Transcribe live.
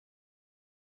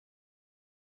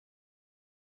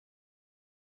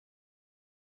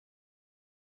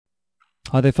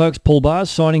Hi there folks, Paul Bars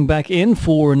signing back in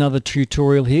for another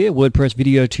tutorial here, WordPress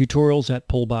video tutorials at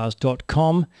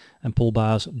paulbars.com and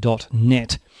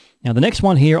paulbars.net. Now the next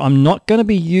one here I'm not going to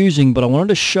be using, but I wanted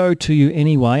to show to you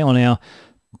anyway on our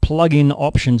plugin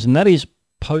options, and that is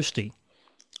Postie.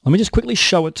 Let me just quickly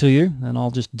show it to you and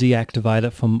I'll just deactivate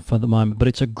it for the moment, but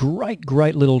it's a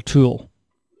great little tool.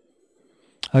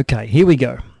 Okay, here we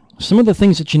go. Some of the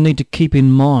things that you need to keep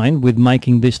in mind with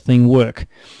making this thing work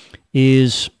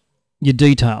is your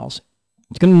details.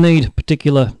 It's going to need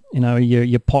particular,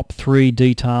 your POP3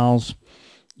 details,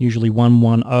 usually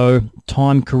 110,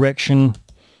 time correction,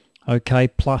 okay,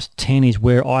 plus 10 is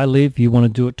where I live. You want to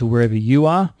do it to wherever you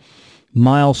are.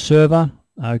 Mail server,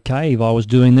 okay, if I was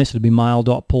doing this, it'd be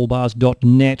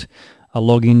mail.paulbars.net, a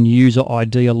login user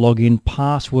ID, a login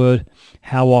password,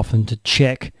 how often to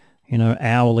check,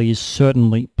 hourly is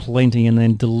certainly plenty, and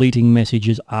then deleting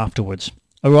messages afterwards.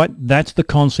 All right, that's the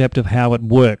concept of how it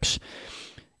works.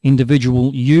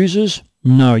 Individual users,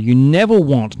 no, you never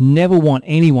want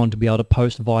anyone to be able to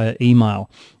post via email.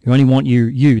 You only want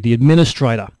you, the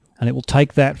administrator, and it will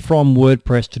take that from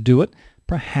WordPress to do it.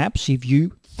 Perhaps if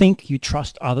you think you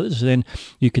trust others, then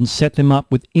you can set them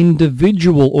up with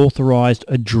individual authorized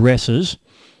addresses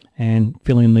and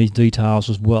fill in these details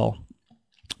as well.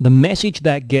 The message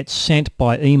that gets sent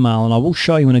by email, and I will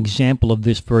show you an example of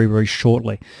this very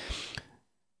shortly,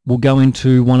 will go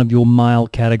into one of your mail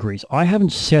categories. I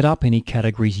haven't set up any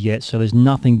categories yet, so there's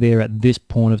nothing there at this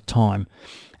point of time.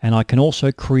 And I can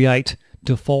also create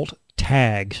default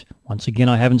tags. Once again,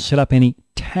 I haven't set up any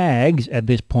tags at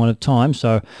this point of time,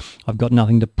 so I've got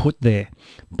nothing to put there.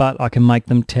 But I can make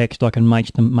them text, I can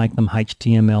make them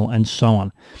HTML, and so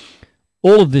on.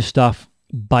 All of this stuff,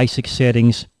 basic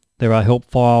settings, there are help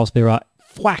files, there are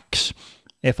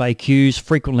FAQs,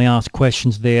 frequently asked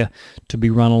questions there to be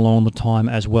run along the time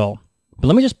as well. But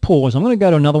let me just pause. I'm going to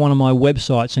go to another one of my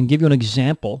websites and give you an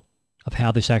example of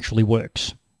how this actually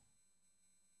works.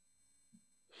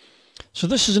 So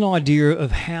this is an idea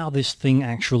of how this thing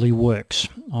actually works.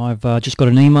 I've just got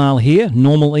an email here,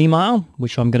 normal email,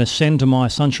 which I'm going to send to my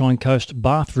Sunshine Coast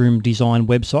bathroom design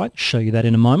website. Show you that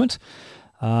in a moment.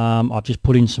 I've just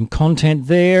put in some content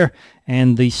there,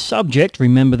 and the subject,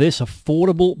 remember this,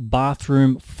 affordable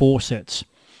bathroom faucets.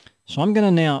 So I'm going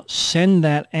to now send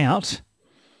that out,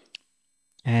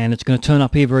 and it's going to turn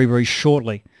up here very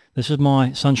shortly. This is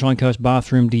my Sunshine Coast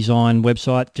bathroom design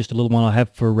website, just a little one I have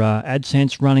for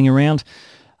AdSense running around.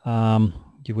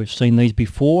 We've seen these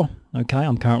before. Okay,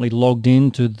 I'm currently logged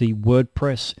into the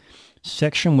WordPress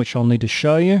section, which I'll need to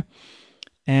show you.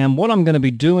 And what I'm going to be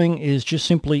doing is just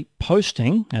simply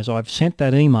posting, as I've sent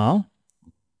that email,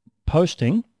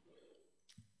 posting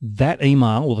that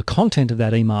email or the content of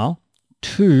that email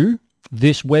to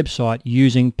this website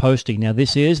using Postie. Now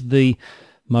this is the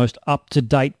most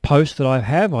up-to-date post that I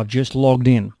have. I've just logged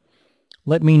in.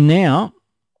 Let me now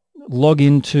log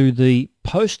into the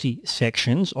Postie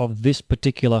sections of this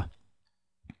particular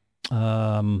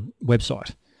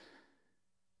website.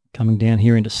 Coming down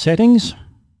here into settings.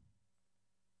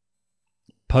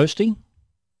 Postie.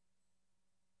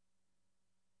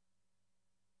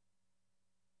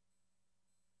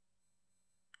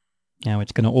 Now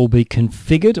it's going to all be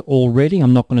configured already.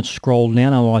 I'm not going to scroll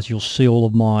down, otherwise you'll see all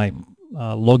of my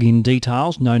login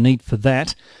details. No need for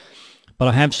that. But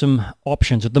I have some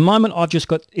options. At the moment I've just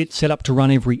got it set up to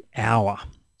run every hour.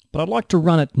 But I'd like to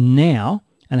run it now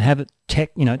and have it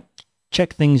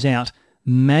check things out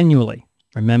manually.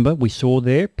 Remember, we saw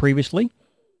there previously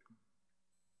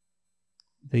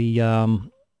the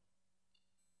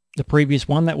previous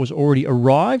one that was already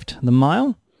arrived, the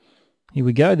mail. Here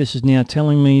we go. This is now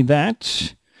telling me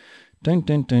that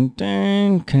connecting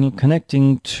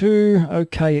to,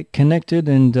 okay, it connected,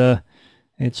 and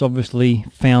it's obviously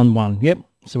found one. Yep,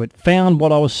 so it found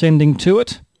what I was sending to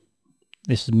it.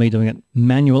 This is me doing it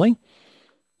manually.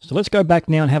 So let's go back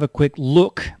now and have a quick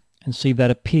look and see if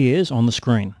that appears on the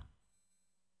screen.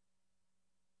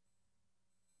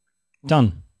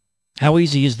 Done. How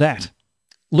easy is that?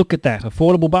 Look at that.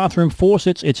 Affordable bathroom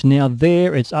faucets. It's now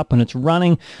there. It's up and it's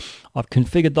running. I've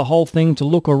configured the whole thing to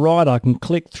look all right. I can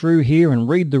click through here and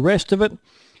read the rest of it.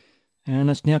 And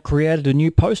it's now created a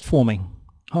new post for me.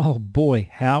 Oh boy,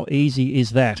 how easy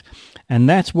is that? And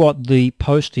that's what the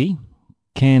Postie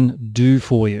can do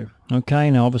for you.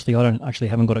 Okay, now obviously I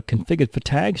haven't got it configured for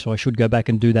tags, so I should go back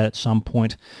and do that at some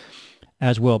point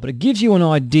as well. But it gives you an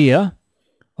idea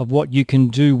of what you can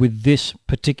do with this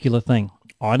particular thing.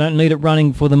 I don't need it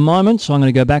running for the moment, so I'm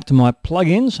going to go back to my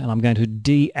plugins and I'm going to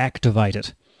deactivate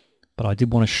it. But I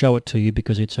did want to show it to you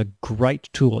because it's a great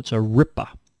tool. It's a ripper.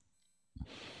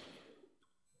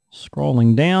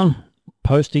 Scrolling down,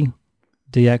 Postie,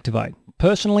 deactivate.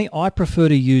 Personally, I prefer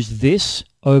to use this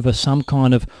over some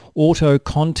kind of auto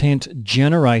content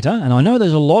generator, and I know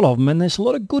there's a lot of them, and there's a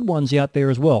lot of good ones out there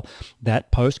as well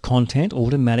that post content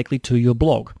automatically to your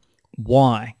blog.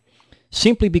 Why?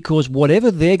 Simply because whatever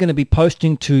they're going to be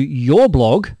posting to your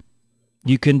blog,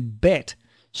 you can bet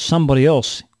somebody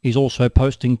else is also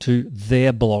posting to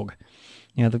their blog.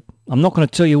 Now, I'm not going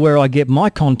to tell you where I get my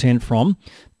content from,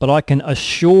 but I can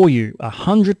assure you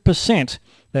 100%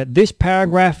 that this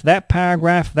paragraph, that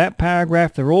paragraph, that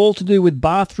paragraph, they're all to do with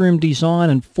bathroom design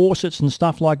and faucets and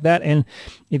stuff like that. And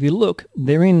if you look,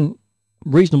 they're in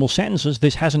reasonable sentences.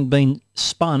 This hasn't been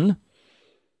spun,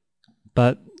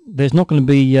 but there's not going to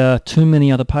be too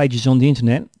many other pages on the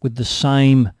internet with the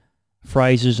same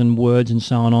phrases and words and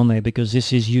so on there, because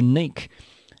this is unique.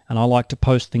 And I like to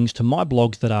post things to my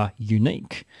blogs that are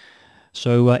unique.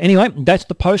 So anyway, that's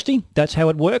the Postie. That's how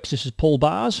it works. This is Paul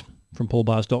Bars from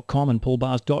paulbars.com and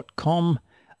paulbars.com.au.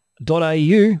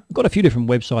 I've got a few different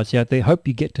websites out there. Hope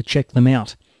you get to check them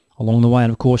out along the way.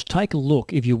 And of course, take a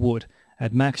look, if you would,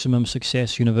 at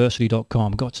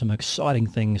MaximumSuccessUniversity.com. Got some exciting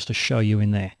things to show you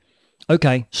in there.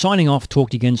 Okay, signing off.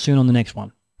 Talk to you again soon on the next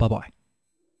one. Bye-bye.